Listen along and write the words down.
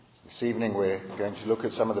This evening we're going to look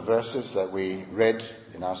at some of the verses that we read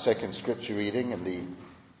in our second scripture reading in the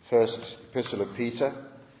first epistle of Peter.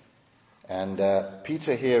 And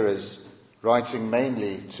Peter here is writing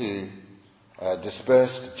mainly to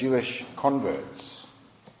dispersed Jewish converts.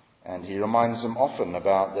 And he reminds them often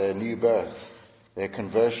about their new birth, their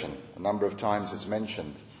conversion. A number of times it's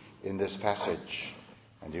mentioned in this passage.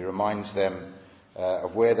 And he reminds them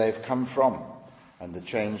of where they've come from and the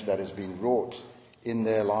change that has been wrought in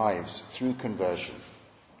their lives through conversion.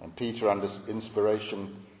 And Peter, under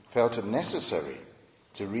inspiration, felt it necessary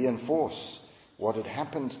to reinforce what had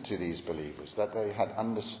happened to these believers, that they had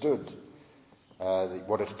understood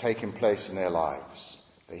what had taken place in their lives.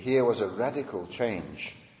 That here was a radical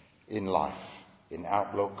change in life, in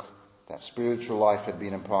outlook, that spiritual life had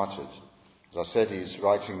been imparted. As I said, he's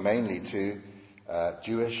writing mainly to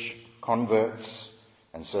Jewish converts,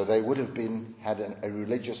 and so they would have had a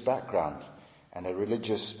religious background and a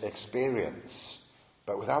religious experience,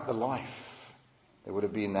 but without the life. There would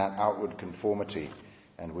have been that outward conformity,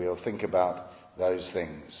 and we'll think about those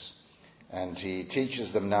things. And he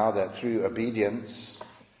teaches them now that through obedience,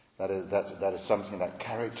 that is something that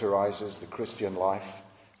characterizes the Christian life,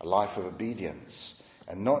 a life of obedience,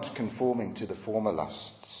 and not conforming to the former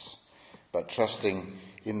lusts, but trusting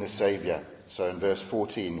in the Saviour. So in verse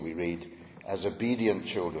 14 we read, "As obedient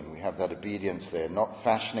children," we have that obedience there, "not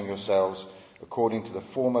fashioning yourselves according to the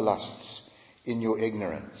former lusts in your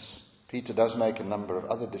ignorance." Peter does make a number of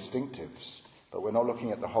other distinctives, but we're not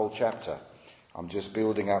looking at the whole chapter. I'm just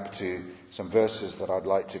building up to some verses that I'd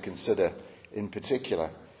like to consider in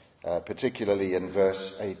particular, particularly in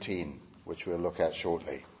verse 18, which we'll look at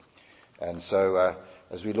shortly. And so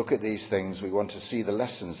as we look at these things, we want to see the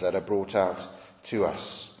lessons that are brought out to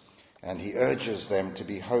us. And he urges them to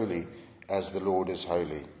be holy as the Lord is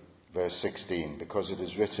holy. Verse 16, "Because it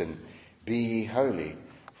is written, 'Be ye holy,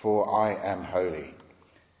 for I am holy.'"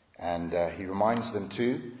 And he reminds them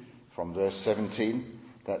too, from verse 17,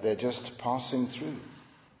 that they're just passing through.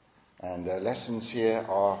 And lessons here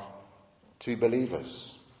are to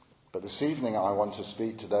believers. But this evening I want to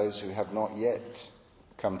speak to those who have not yet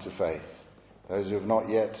come to faith, those who have not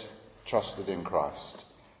yet trusted in Christ.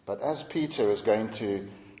 But as Peter is going to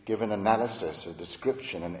give an analysis, a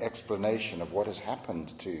description, an explanation of what has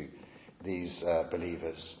happened to these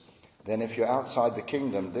believers, then if you're outside the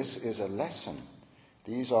kingdom, this is a lesson.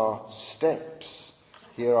 These are steps.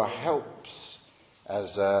 Here are helps.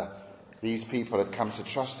 As these people had come to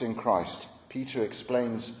trust in Christ, Peter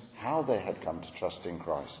explains how they had come to trust in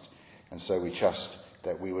Christ. And so we trust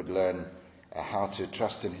that we would learn how to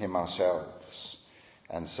trust in him ourselves.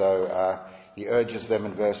 And so he urges them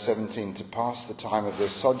in verse 17 to pass the time of their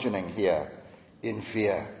sojourning here in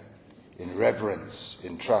fear, in reverence,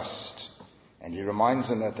 in trust. And he reminds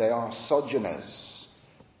them that they are sojourners,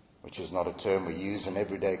 which is not a term we use in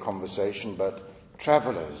everyday conversation, but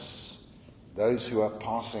travellers, those who are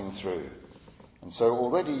passing through. And so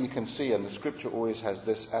already you can see, and the scripture always has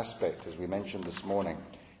this aspect, as we mentioned this morning,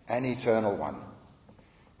 an eternal one,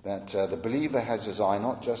 that the believer has his eye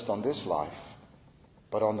not just on this life,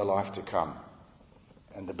 but on the life to come.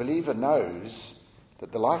 And the believer knows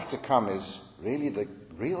that the life to come is really the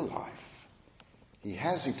real life. He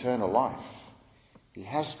has eternal life. He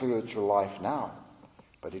has spiritual life now,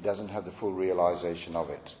 but he doesn't have the full realization of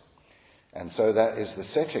it. And so that is the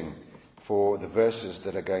setting for the verses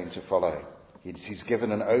that are going to follow. He's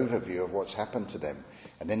given an overview of what's happened to them,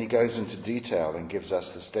 and then he goes into detail and gives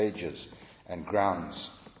us the stages and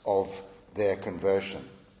grounds of their conversion.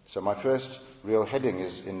 So my first real heading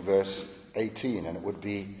is in verse 18, and it would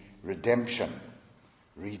be redemption.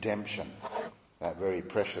 Redemption, that very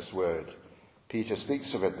precious word. Peter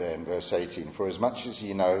speaks of it there in verse 18. "For as much as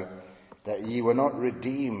ye know that ye were not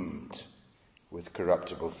redeemed with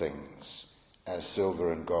corruptible things, as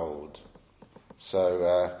silver and gold."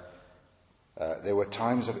 So there were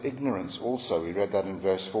times of ignorance also. We read that in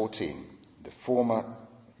verse 14.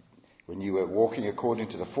 When you were walking according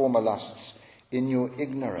to the former lusts in your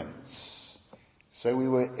ignorance. So we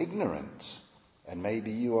were ignorant, and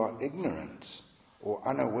maybe you are ignorant or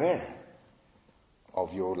unaware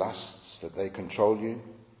of your lusts, that they control you,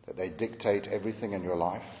 that they dictate everything in your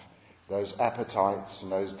life, those appetites and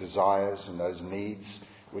those desires and those needs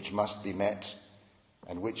which must be met,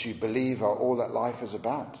 and which you believe are all that life is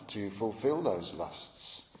about, to fulfill those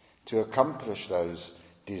lusts, to accomplish those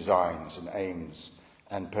designs and aims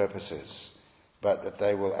and purposes, but that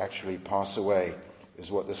they will actually pass away,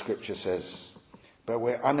 is what the scripture says. But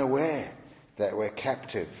we're unaware that we're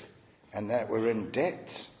captive and that we're in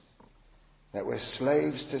debt, that we're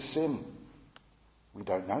slaves to sin. We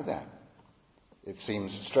don't know that. It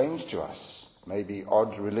seems strange to us. maybe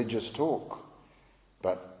odd religious talk,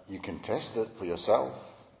 but you can test it for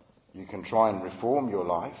yourself. You can try and reform your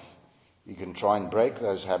life. You can try and break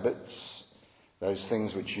those habits, those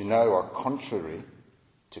things which you know are contrary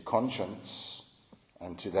to conscience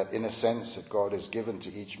and to that inner sense that God has given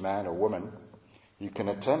to each man or woman. You can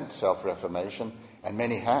attempt self-reformation, and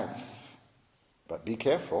many have. But be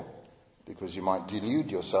careful, because you might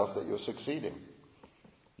delude yourself that you're succeeding.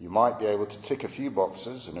 You might be able to tick a few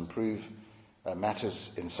boxes and improve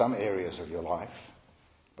matters in some areas of your life,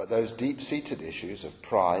 but those deep-seated issues of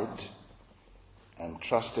pride and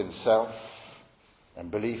trust in self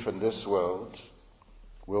and belief in this world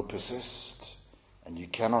will persist, and you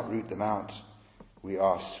cannot root them out. We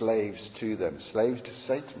are slaves to them, slaves to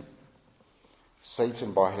Satan.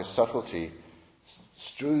 Satan, by his subtlety,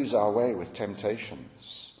 strews our way with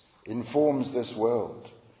temptations, informs this world,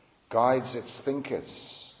 guides its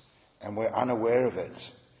thinkers, and we're unaware of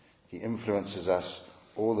it. He influences us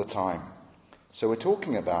all the time. So we're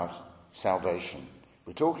talking about salvation.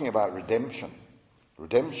 We're talking about redemption.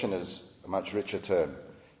 Redemption is a much richer term,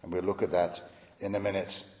 and we'll look at that in a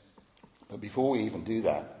minute. But before we even do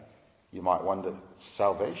that, you might wonder,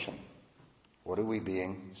 salvation. What are we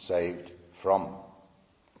being saved from?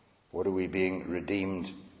 What are we being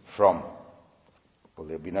redeemed from? Well,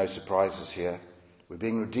 there'll be no surprises here. We're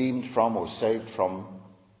being redeemed from or saved from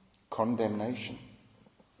condemnation.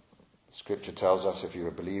 Scripture tells us, if you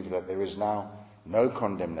believe, that there is now no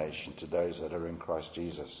condemnation to those that are in Christ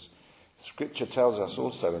Jesus. Scripture tells us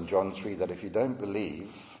also in John 3 that if you don't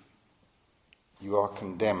believe, you are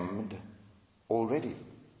condemned already.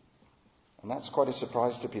 And that's quite a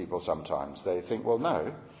surprise to people sometimes. They think, well,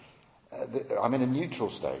 no, I'm in a neutral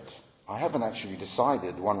state. I haven't actually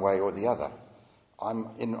decided one way or the other. I'm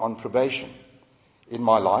on probation. In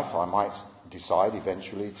my life, I might decide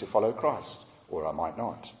eventually to follow Christ, or I might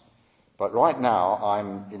not. But right now,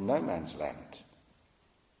 I'm in no man's land.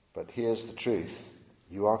 But here's the truth.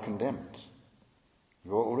 You are condemned.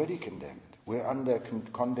 You are already condemned. We're under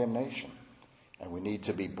condemnation. And we need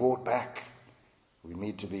to be brought back. We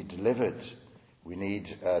need to be delivered. We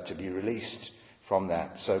need to be released from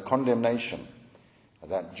that. So condemnation,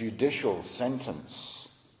 that judicial sentence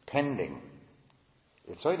pending,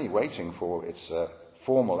 it's only waiting for its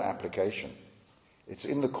formal application. It's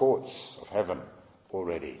in the courts of heaven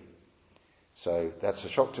already. So that's a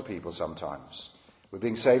shock to people sometimes. We're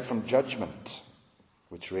being saved from judgment,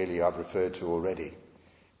 which really I've referred to already,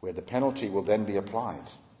 where the penalty will then be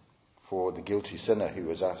applied for the guilty sinner who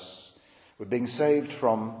is us. We're being saved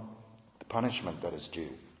from the punishment that is due.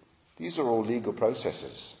 These are all legal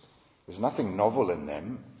processes. There's nothing novel in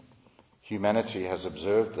them. Humanity has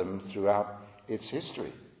observed them throughout its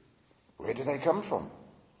history. Where do they come from?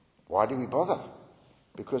 Why do we bother?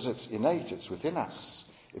 Because it's innate, it's within us.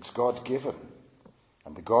 It's God-given.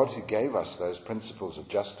 And the God who gave us those principles of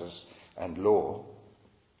justice and law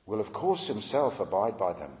will, of course, himself abide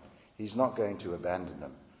by them. He's not going to abandon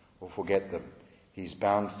them or forget them. He's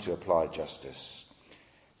bound to apply justice.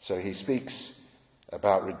 So he speaks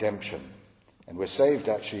about redemption. And we're saved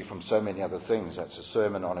actually from so many other things. That's a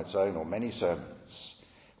sermon on its own, or many sermons.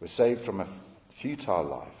 We're saved from a futile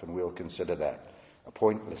life, and we'll consider that a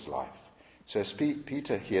pointless life. So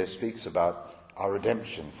Peter here speaks about our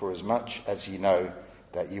redemption, for as much as ye know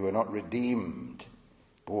that you were not redeemed,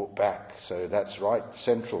 brought back. So that's right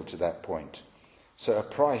central to that point. So a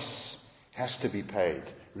price has to be paid.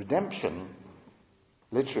 Redemption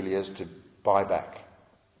literally is to buy back,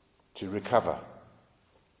 to recover.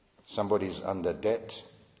 Somebody's under debt,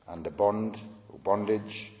 under bond or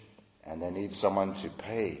bondage, and they need someone to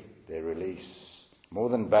pay their release. More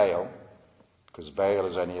than bail, because bail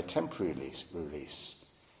is only a temporary release.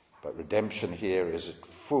 But redemption here is a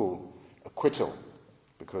full acquittal,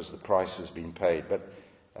 because the price has been paid. But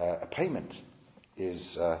a payment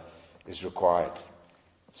is required.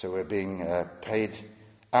 So we're being paid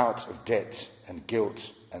out of debt and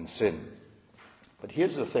guilt and sin. But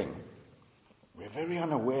here's the thing. We're very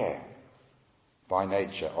unaware by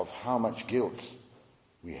nature of how much guilt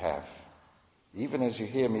we have. Even as you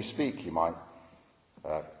hear me speak, you might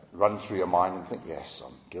run through your mind and think, yes,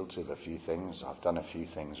 I'm guilty of a few things. I've done a few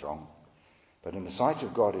things wrong. But in the sight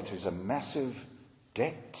of God, it is a massive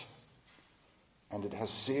debt. And it has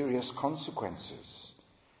serious consequences.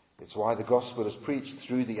 It's why the gospel is preached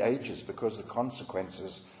through the ages, because the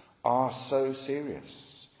consequences are so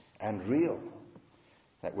serious and real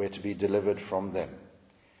that we're to be delivered from them.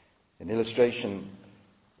 An illustration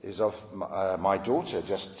is of my daughter.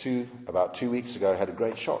 About 2 weeks ago, had a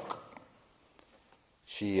great shock.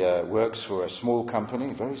 She works for a small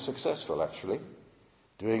company, very successful actually,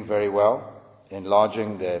 doing very well,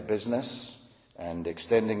 enlarging their business, and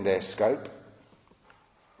extending their scope.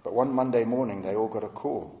 But one Monday morning they all got a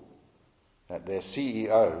call that their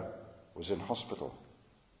CEO was in hospital.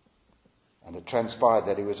 And it transpired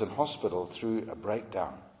that he was in hospital through a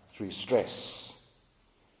breakdown, through stress.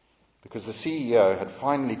 Because the CEO had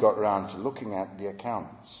finally got around to looking at the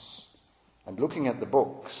accounts and looking at the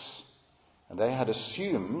books. And they had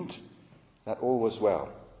assumed that all was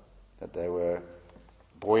well, that they were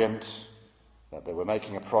buoyant, that they were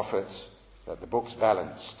making a profit, that the books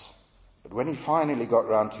balanced. But when he finally got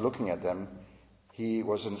round to looking at them, he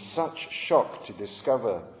was in such shock to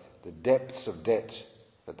discover the depths of debt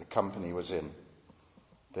that the company was in,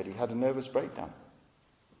 that he had a nervous breakdown.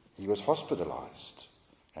 He was hospitalized,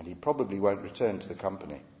 and he probably won't return to the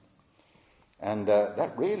company. And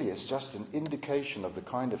that really is just an indication of the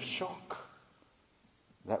kind of shock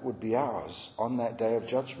that would be ours on that day of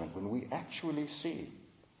judgment, when we actually see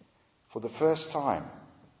for the first time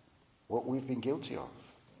what we've been guilty of,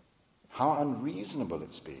 how unreasonable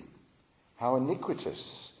it's been, how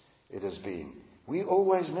iniquitous it has been. We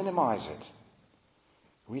always minimize it.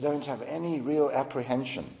 We don't have any real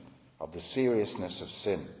apprehension of the seriousness of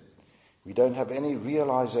sin. We don't have any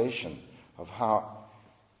realization of how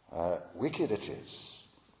wicked it is,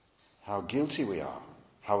 how guilty we are,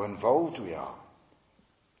 how involved we are,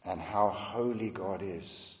 and how holy God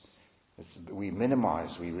is. We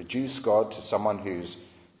minimize, we reduce God to someone who's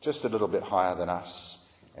just a little bit higher than us,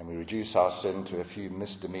 and we reduce our sin to a few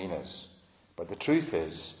misdemeanors. But the truth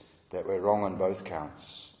is that we're wrong on both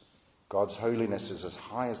counts. God's holiness is as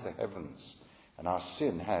high as the heavens, and our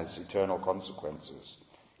sin has eternal consequences.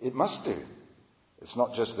 It must do. It's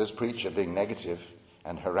not just this preacher being negative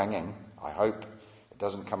and haranguing. I hope it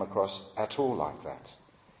doesn't come across at all like that.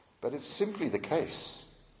 But it's simply the case.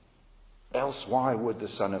 Else why would the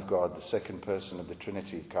Son of God, the second person of the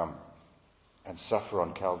Trinity, come and suffer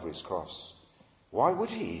on Calvary's cross? Why would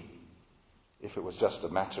he, if it was just a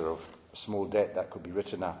matter of a small debt that could be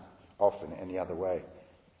written off in any other way?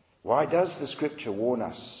 Why does the Scripture warn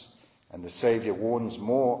us, and the Saviour warns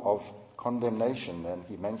more of condemnation than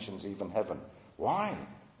he mentions even heaven? Why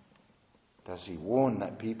does he warn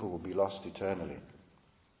that people will be lost eternally,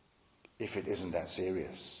 if it isn't that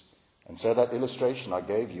serious? And so that illustration I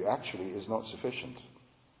gave you actually is not sufficient.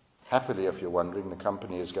 Happily, if you're wondering, the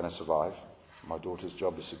company is going to survive. My daughter's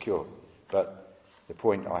job is secure. But the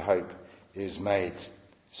point, I hope, is made.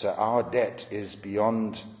 So our debt is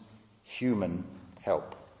beyond human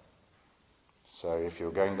help. So if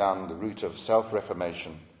you're going down the route of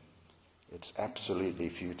self-reformation, it's absolutely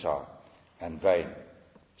futile and vain.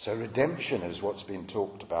 So redemption is what's been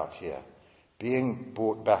talked about here, being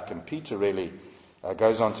brought back. And Peter really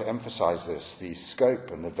goes on to emphasize this, the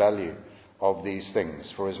scope and the value of these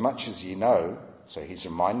things. For as much as ye know, so he's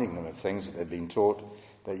reminding them of things that they've been taught,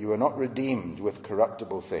 that you are not redeemed with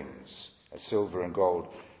corruptible things, as silver and gold.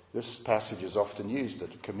 This passage is often used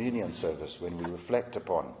at a communion service when we reflect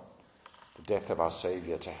upon the death of our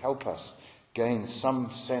Saviour, to help us gain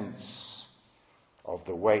some sense of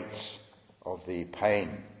the weight of the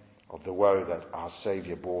pain, of the woe that our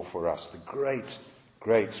Saviour bore for us, the great,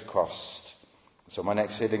 great cost. So my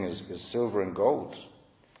next heading is silver and gold,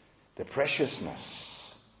 the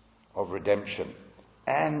preciousness of redemption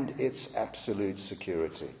and its absolute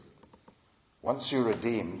security. Once you're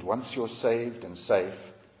redeemed, once you're saved and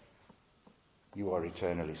safe, you are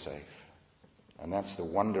eternally safe. And that's the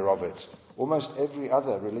wonder of it. Almost every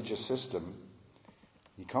other religious system,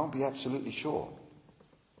 you can't be absolutely sure.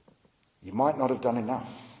 You might not have done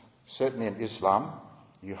enough. Certainly in Islam,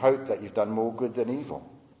 you hope that you've done more good than evil.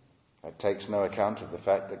 That takes no account of the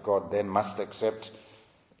fact that God then must accept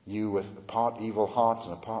you with a part evil heart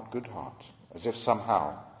and a part good heart, as if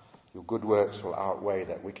somehow your good works will outweigh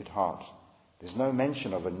that wicked heart. There's no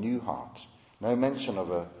mention of a new heart, no mention of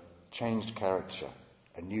a changed character,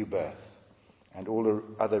 a new birth. And all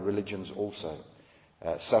other religions also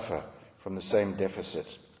suffer from the same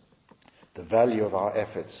deficit. The value of our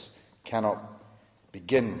efforts cannot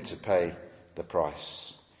begin to pay the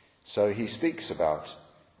price. So he speaks about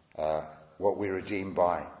what we're redeemed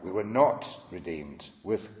by. We were not redeemed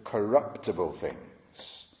with corruptible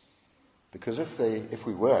things. Because if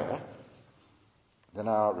we were, then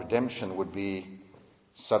our redemption would be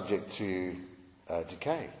subject to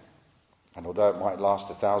decay. And although it might last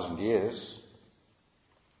 1,000 years,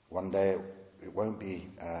 one day it won't be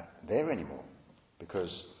there anymore,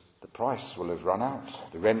 because the price will have run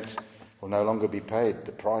out. The rent will no longer be paid.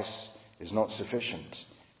 The price is not sufficient.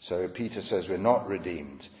 So Peter says we're not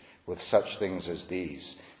redeemed with such things as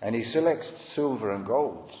these. And he selects silver and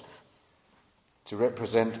gold to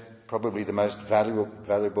represent probably the most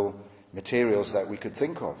valuable materials that we could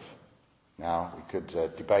think of. Now, we could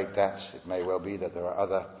debate that. It may well be that there are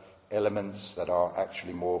other elements that are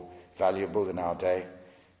actually more valuable in our day,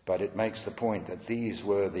 but it makes the point that these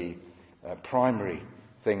were the primary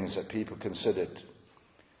things that people considered,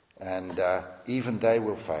 and even they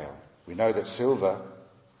will fail. We know that silver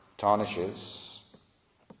tarnishes,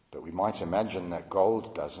 but we might imagine that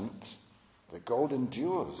gold doesn't. The gold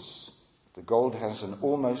endures. The gold has an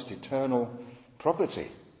almost eternal property,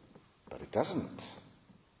 but it doesn't.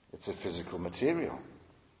 It's a physical material.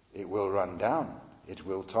 It will run down. It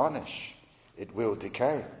will tarnish. It will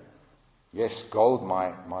decay. Yes, gold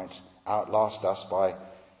might outlast us by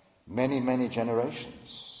many, many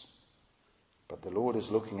generations. But the Lord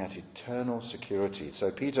is looking at eternal security.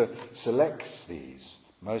 So Peter selects these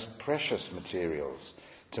most precious materials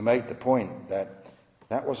to make the point that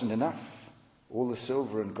that wasn't enough. All the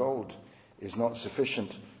silver and gold is not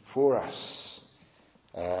sufficient for us.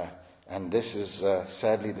 And this is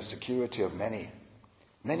sadly the security of many.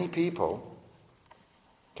 Many people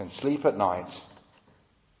can sleep at night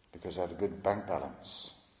because they have a good bank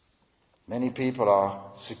balance. Many people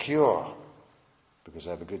are secure because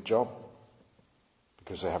they have a good job,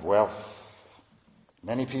 because they have wealth.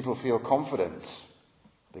 Many people feel confident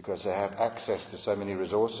because they have access to so many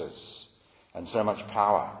resources and so much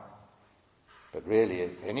power. But really,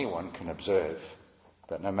 anyone can observe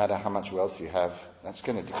that no matter how much wealth you have, that's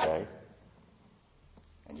going to decay.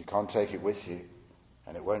 And you can't take it with you,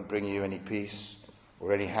 and it won't bring you any peace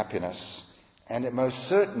or any happiness, and it most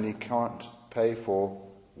certainly can't pay for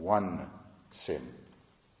one sin.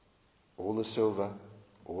 All the silver,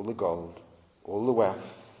 all the gold, all the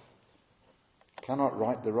wealth cannot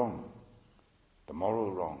right the wrong, the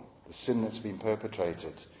moral wrong, the sin that's been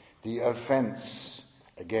perpetrated, the offence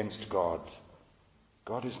against God.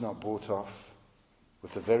 God is not bought off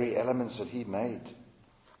with the very elements that he made.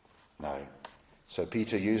 No. So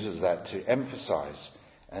Peter uses that to emphasize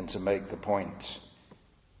and to make the point.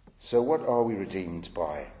 So what are we redeemed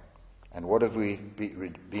by? And what have we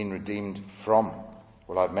been redeemed from?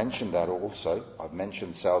 Well, I've mentioned that also. I've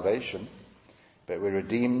mentioned salvation. But we're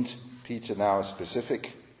redeemed, Peter now is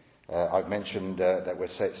specific. I've mentioned that we're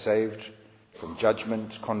saved from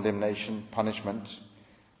judgment, condemnation, punishment.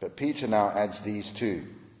 But Peter now adds these two.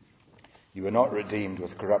 You are not redeemed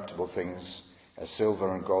with corruptible things as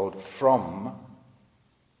silver and gold from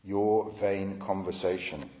your vain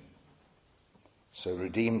conversation. So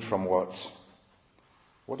redeemed from what?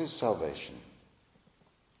 What is salvation?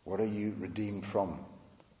 What are you redeemed from?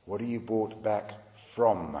 What are you bought back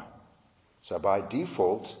from? So by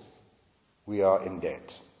default, we are in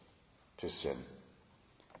debt to sin.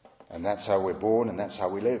 And that's how we're born and that's how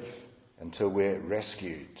we live until we're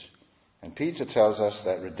rescued. And Peter tells us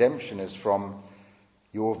that redemption is from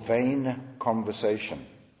your vain conversation.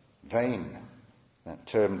 Vain. That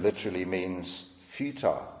term literally means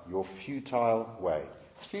futile. Your futile way.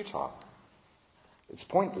 It's futile. It's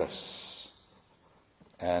pointless.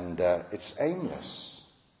 And it's aimless.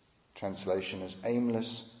 Translation is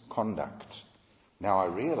aimless conduct. Now I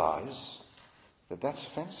realize that that's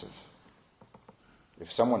offensive.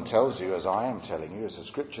 If someone tells you, as I am telling you, as the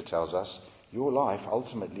scripture tells us, your life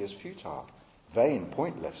ultimately is futile, vain,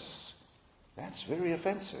 pointless, that's very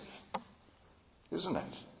offensive, isn't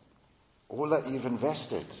it? All that you've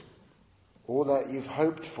invested, all that you've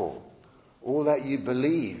hoped for, all that you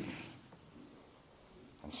believe,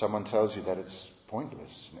 and someone tells you that it's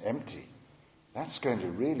pointless and empty, that's going to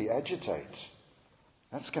really agitate.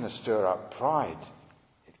 That's going to stir up pride.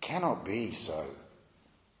 It cannot be so.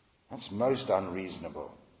 That's most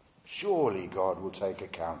unreasonable. Surely God will take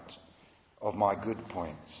account of my good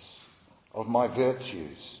points, of my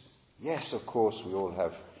virtues. Yes, of course, we all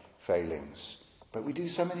have failings, but we do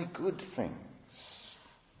so many good things.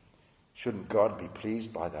 Shouldn't God be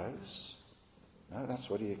pleased by those? No, that's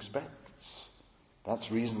what he expects.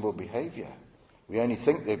 That's reasonable behavior. We only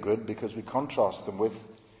think they're good because we contrast them with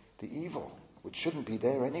the evil, which shouldn't be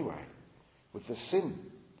there anyway, with the sin.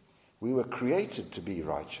 We were created to be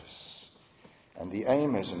righteous. And the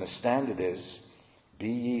aim is, and the standard is, be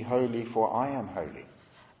ye holy, for I am holy.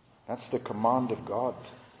 That's the command of God.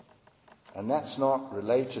 And that's not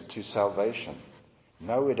related to salvation.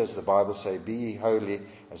 Nowhere does the Bible say, be ye holy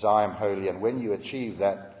as I am holy, and when you achieve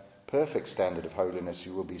that perfect standard of holiness,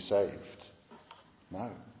 you will be saved. No.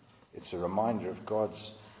 It's a reminder of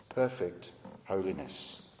God's perfect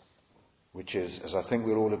holiness, which is, as I think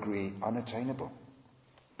we'll all agree, unattainable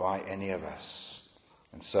by any of us.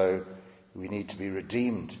 And so we need to be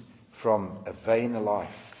redeemed from a vain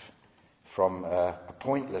life, from a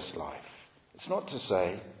pointless life. It's not to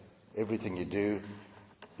say everything you do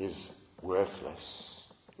is worthless.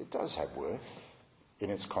 It does have worth. in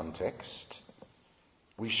its context.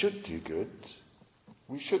 We should do good.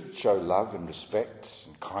 We should show love and respect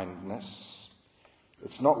and kindness.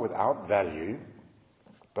 It's not without value,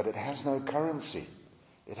 but it has no currency.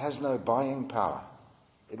 It has no buying power.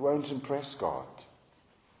 It won't impress God.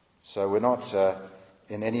 So we're not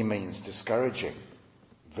in any means discouraging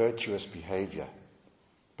virtuous behavior.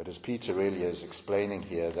 But as Peter really is explaining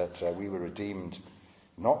here, that we were redeemed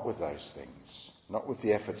not with those things, not with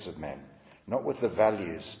the efforts of men, not with the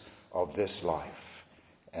values of this life.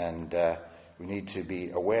 And we need to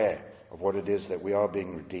be aware of what it is that we are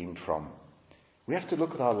being redeemed from. We have to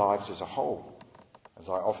look at our lives as a whole. As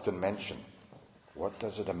I often mention, what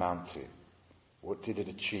does it amount to? What did it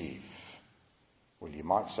achieve? Well, you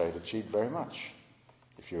might say it achieved very much.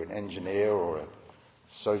 If you're an engineer or a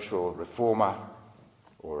social reformer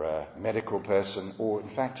or a medical person, or in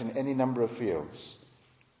fact in any number of fields,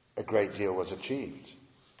 a great deal was achieved.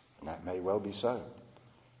 And that may well be so.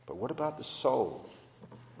 But what about the soul?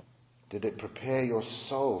 Did it prepare your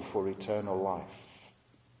soul for eternal life?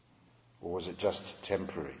 Or was it just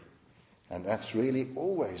temporary? And that's really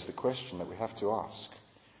always the question that we have to ask,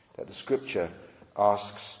 that the Scripture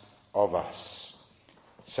asks of us.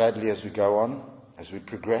 Sadly, as we go on, as we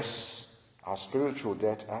progress, our spiritual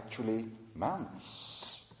debt actually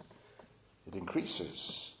mounts. It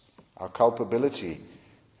increases. Our culpability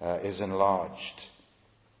is enlarged.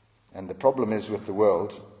 And the problem is with the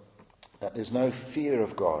world that there's no fear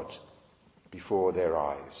of God before their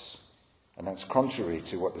eyes. And that's contrary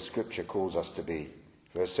to what the Scripture calls us to be.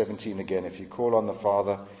 Verse 17 again, if you call on the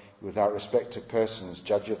Father without respect to persons,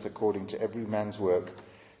 judgeth according to every man's work,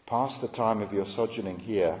 pass the time of your sojourning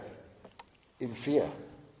here in fear.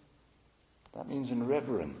 That means in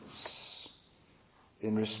reverence,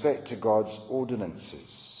 in respect to God's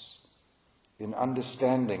ordinances, in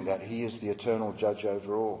understanding that he is the eternal judge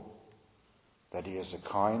over all, that he is a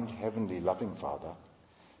kind, heavenly, loving Father.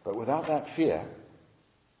 But without that fear,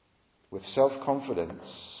 with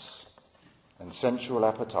self-confidence and sensual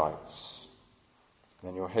appetites,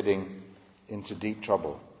 then you're heading into deep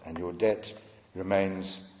trouble and your debt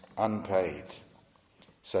remains unpaid.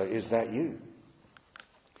 So is that you?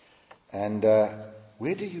 And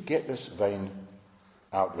where do you get this vain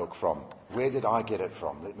outlook from? Where did I get it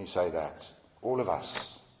from? Let me say that. All of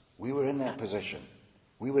us. We were in that position.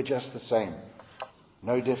 We were just the same.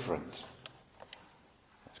 No different.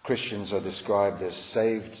 Christians are described as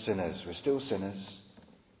saved sinners. We're still sinners.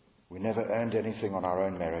 We never earned anything on our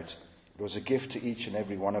own merit. It was a gift to each and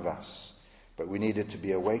every one of us. But we needed to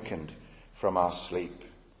be awakened from our sleep.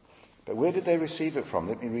 But where did they receive it from?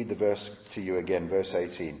 Let me read the verse to you again, verse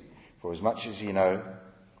 18. For as much as ye know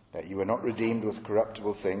that you were not redeemed with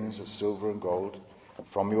corruptible things, as silver and gold,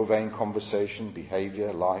 from your vain conversation,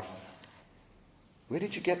 behavior, life. Where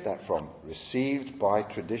did you get that from? Received by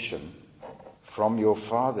tradition from your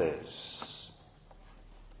fathers.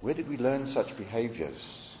 Where did we learn such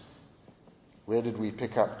behaviors? Where did we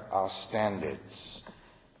pick up our standards?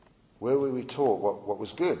 Where were we taught what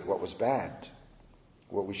was good, what was bad,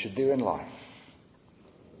 what we should do in life?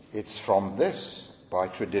 It's from this, by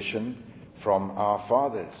tradition, from our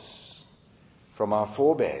fathers, from our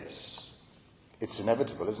forebears. It's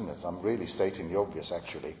inevitable, isn't it? I'm really stating the obvious,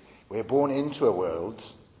 actually. We're born into a world,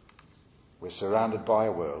 we're surrounded by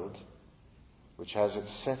a world, which has its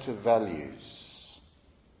set of values,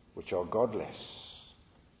 which are godless.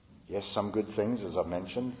 Yes, some good things, as I've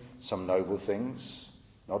mentioned, some noble things.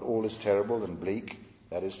 Not all is terrible and bleak,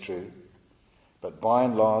 that is true. But by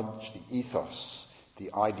and large, the ethos, the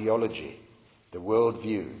ideology, the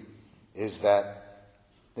worldview is that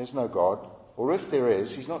there's no God, or if there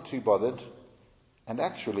is, he's not too bothered, and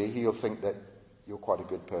actually he'll think that you're quite a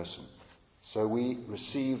good person. So we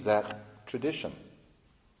receive that tradition.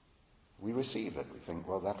 We receive it. We think,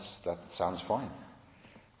 well, that sounds fine.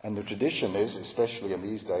 And the tradition is, especially in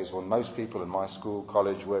these days, when most people in my school,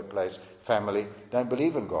 college, workplace, family don't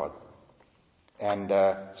believe in God. And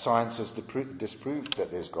science has disproved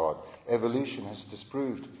that there's God. Evolution has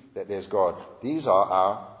disproved that there's God. These are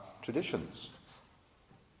our traditions.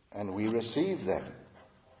 And we receive them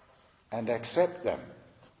and accept them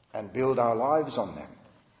and build our lives on them.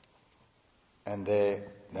 And they're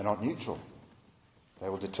not neutral. They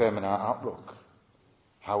will determine our outlook,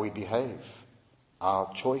 how we behave,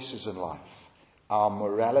 our choices in life, our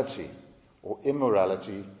morality or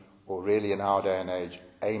immorality, or really in our day and age,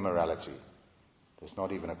 amorality. There's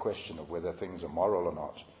not even a question of whether things are moral or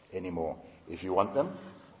not anymore. If you want them,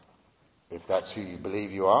 if that's who you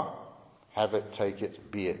believe you are, have it, take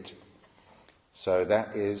it, be it. So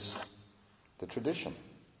that is the tradition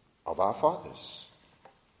of our fathers.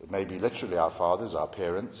 It may be literally our fathers, our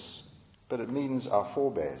parents, but it means our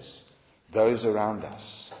forebears, those around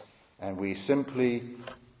us. And we simply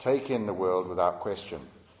take in the world without question.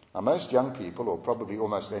 Now, most young people, or probably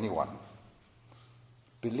almost anyone,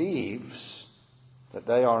 believes that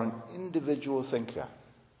they are an individual thinker.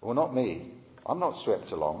 Well, not me. I'm not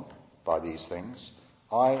swept along by these things.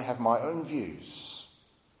 I have my own views.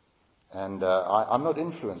 And I'm not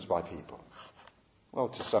influenced by people. Well,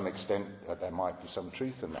 to some extent, there might be some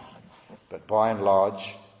truth in that. But by and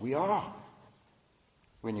large, we are.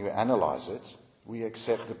 When you analyze it, we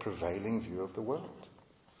accept the prevailing view of the world.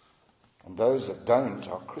 And those that don't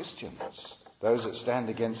are Christians. Those that stand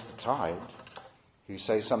against the tide, who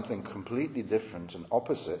say something completely different and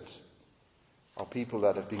opposite, are people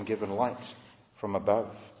that have been given light from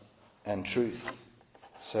above and truth.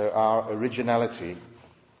 So our originality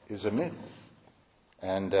is a myth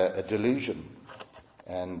and a delusion,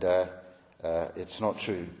 and it's not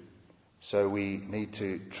true. So we need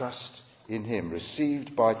to trust in him,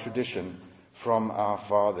 received by tradition from our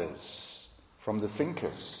fathers, from the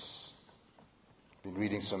thinkers. Been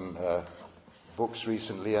reading some books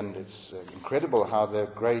recently, and it's incredible how the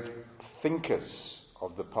great thinkers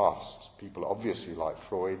of the past, people obviously like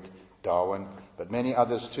Freud, Darwin, but many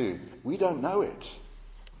others too, we don't know it,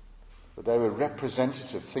 but they were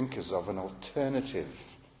representative thinkers of an alternative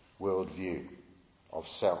worldview of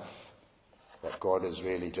self, that God is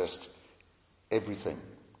really just everything,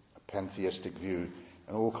 a pantheistic view,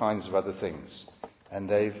 and all kinds of other things. And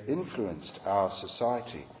they've influenced our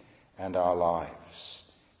society and our lives.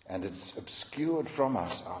 And it's obscured from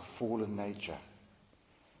us our fallen nature.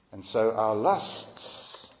 And so our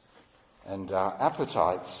lusts and our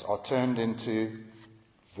appetites are turned into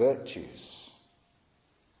virtues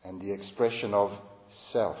and the expression of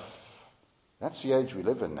self. That's the age we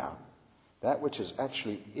live in now. That which is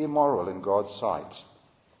actually immoral in God's sight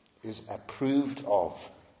is approved of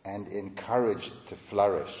and encouraged to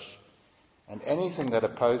flourish. And anything that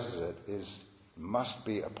opposes it must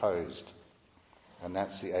be opposed. And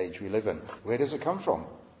that's the age we live in. Where does it come from?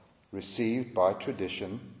 Received by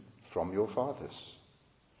tradition from your fathers.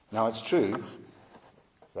 Now, it's true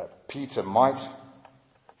that Peter might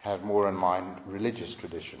have more in mind religious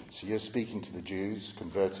traditions. He is speaking to the Jews,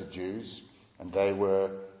 converted Jews, and they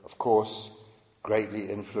were, of course, greatly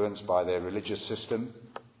influenced by their religious system.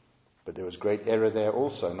 But there was great error there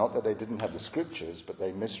also. Not that they didn't have the scriptures, but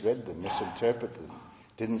they misread them, misinterpreted them,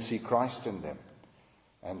 didn't see Christ in them,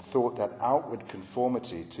 and thought that outward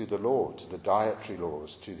conformity to the law, to the dietary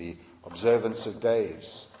laws, to the observance of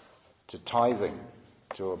days, to tithing,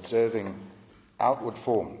 to observing outward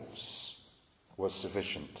forms was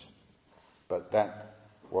sufficient. But that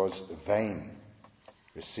was vain,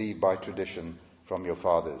 received by tradition from your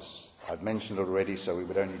fathers. I've mentioned it already, so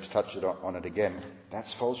we don't need to touch on it again.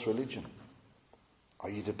 That's false religion. Are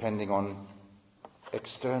you depending on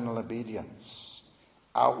external obedience,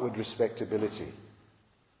 outward respectability?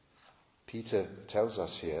 Peter tells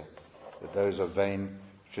us here that those are vain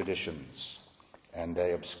traditions, and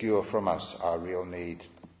they obscure from us our real need.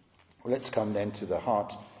 Well, let's come then to the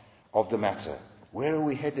heart of the matter. Where are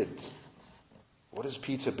we headed? What is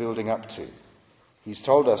Peter building up to? He's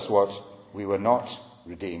told us what we were not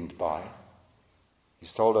redeemed by.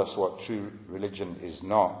 He's told us what true religion is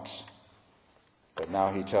not. But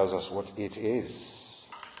now he tells us what it is.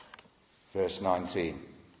 Verse 19.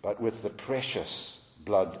 But with the precious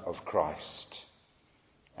blood of Christ,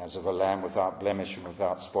 as of a lamb without blemish and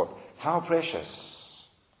without spot. How precious!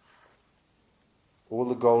 All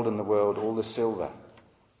the gold in the world, all the silver,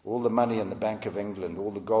 all the money in the Bank of England, all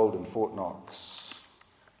the gold in Fort Knox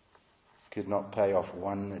could not pay off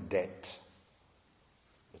one debt.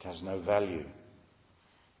 It has no value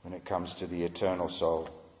when it comes to the eternal soul.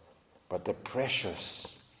 But the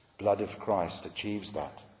precious blood of Christ achieves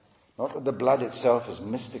that. Not that the blood itself is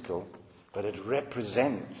mystical, but it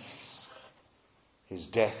represents his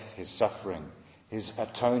death, his suffering, his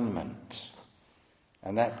atonement.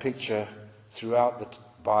 And that picture throughout the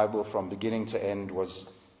Bible from beginning to end was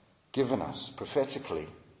given us prophetically.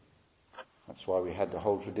 That's why we had the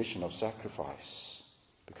whole tradition of sacrifice,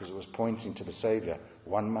 because it was pointing to the Saviour.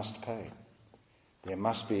 One must pay. There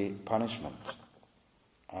must be punishment.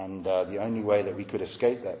 And the only way that we could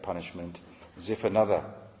escape that punishment is if another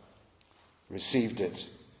received it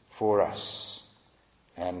for us.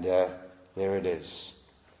 And there it is.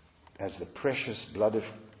 As the precious blood of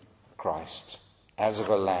Christ, as of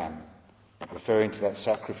a lamb, referring to that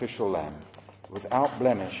sacrificial lamb, without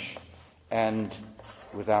blemish and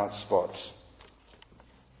without spot.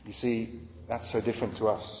 You see, that's so different to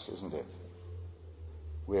us, isn't it?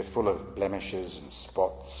 We're full of blemishes and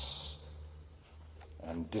spots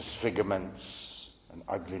and disfigurements and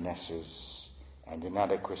uglinesses and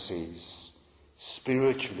inadequacies,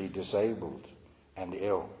 spiritually disabled and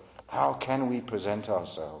ill, how can we present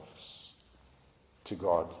ourselves to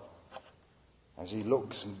God as he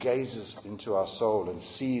looks and gazes into our soul and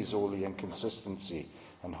sees all the inconsistency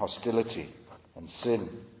and hostility and sin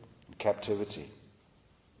and captivity?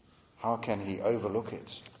 How can he overlook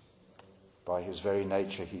it? By his very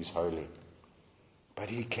nature, he's holy. But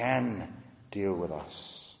he can deal with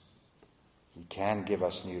us. He can give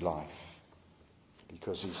us new life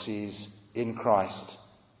because he sees in Christ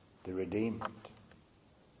the redeemed.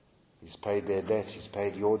 He's paid their debt. He's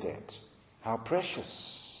paid your debt. How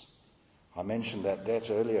precious. I mentioned that debt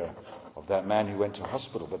earlier of that man who went to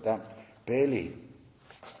hospital, but that barely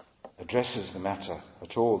addresses the matter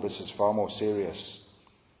at all. This is far more serious.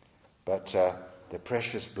 But the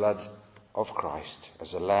precious blood of Christ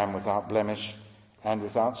as a lamb without blemish and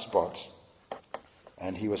without spot.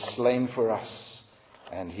 And he was slain for us,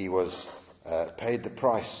 and he was paid the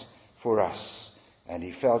price for us, and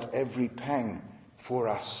he felt every pang for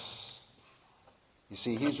us. You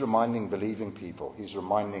see, he's reminding believing people, he's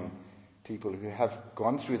reminding people who have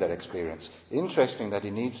gone through that experience. Interesting that he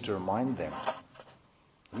needs to remind them.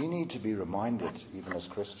 We need to be reminded, even as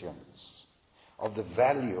Christians, of the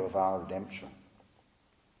value of our redemption.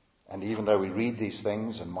 And even though we read these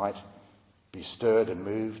things and might be stirred and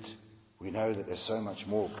moved, we know that there's so much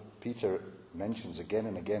more. Peter mentions again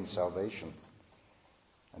and again salvation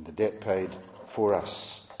and the debt paid for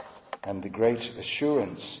us and the great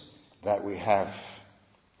assurance that we have.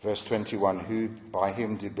 Verse 21, who by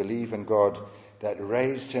him do believe in God that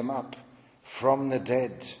raised him up from the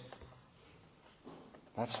dead.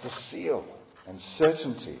 That's the seal and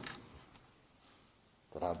certainty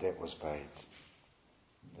that our debt was paid.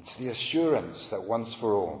 It's the assurance that once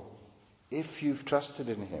for all, if you've trusted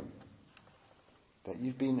in him, that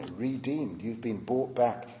you've been redeemed, you've been bought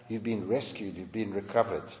back, you've been rescued, you've been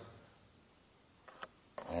recovered,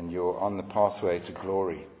 and you're on the pathway to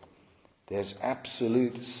glory. There's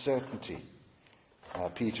absolute certainty.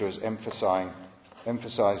 Peter is emphasizing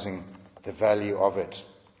the value of it.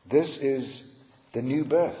 This is the new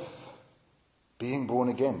birth, being born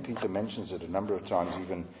again. Peter mentions it a number of times,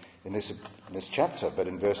 even in this chapter, but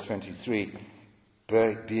in verse 23,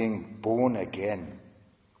 being born again.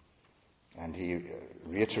 And he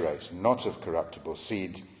reiterates, not of corruptible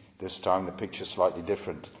seed, this time the picture slightly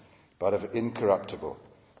different, but of incorruptible,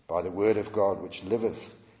 by the word of God which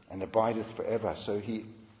liveth and abideth forever. So he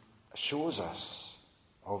assures us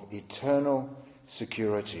of eternal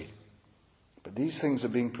security. But these things are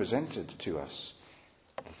being presented to us.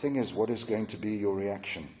 The thing is, what is going to be your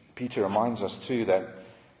reaction? Peter reminds us too that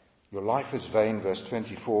your life is vain, verse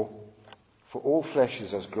 24, for all flesh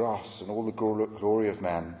is as grass, and all the glory of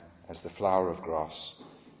man as the flower of grass.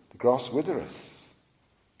 The grass withereth,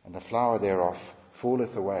 and the flower thereof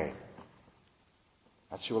falleth away.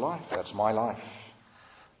 That's your life. That's my life.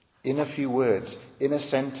 In a few words, in a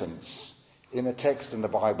sentence, in a text in the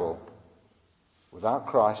Bible, without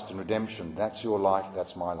Christ and redemption, that's your life,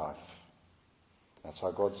 that's my life. That's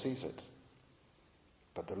how God sees it.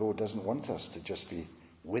 But the Lord doesn't want us to just be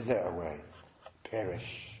wither away,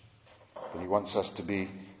 perish. But he wants us to be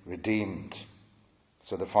redeemed.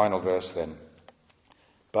 So the final verse then.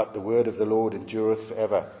 But the word of the Lord endureth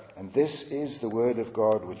forever. And this is the word of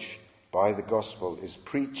God which by the gospel is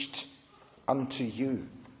preached unto you.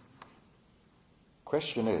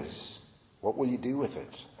 Question is, what will you do with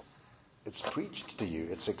it? It's preached to you.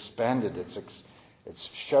 It's expanded.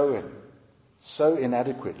 It's shown so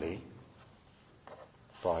inadequately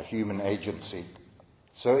by human agency,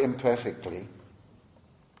 so imperfectly.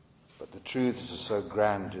 But the truths are so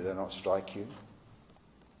grand. Do they not strike you?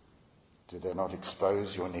 Do they not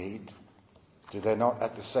expose your need? Do they not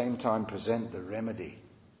at the same time present the remedy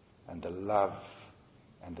and the love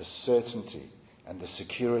and the certainty and the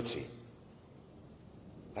security?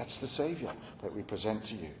 That's the Saviour that we present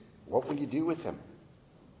to you. What will you do with him?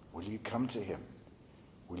 Will you come to him?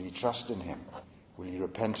 Will you trust in him? Will you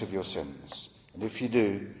repent of your sins? And if you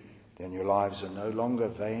do, then your lives are no longer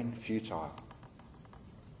vain, futile.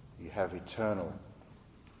 You have eternal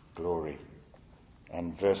glory.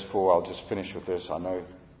 And verse 4, I'll just finish with this. I know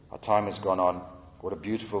our time has gone on. What a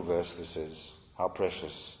beautiful verse this is. How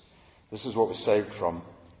precious. This is what we're saved from.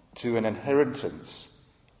 To an inheritance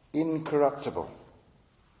incorruptible,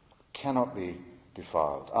 cannot be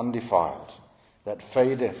defiled, undefiled, that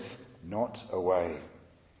fadeth not away,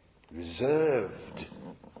 reserved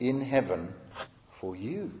in heaven for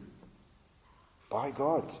you, by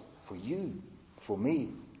God, for you, for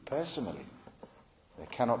me, personally. There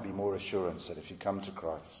cannot be more assurance that if you come to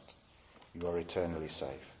Christ, you are eternally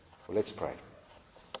safe. Well, let's pray.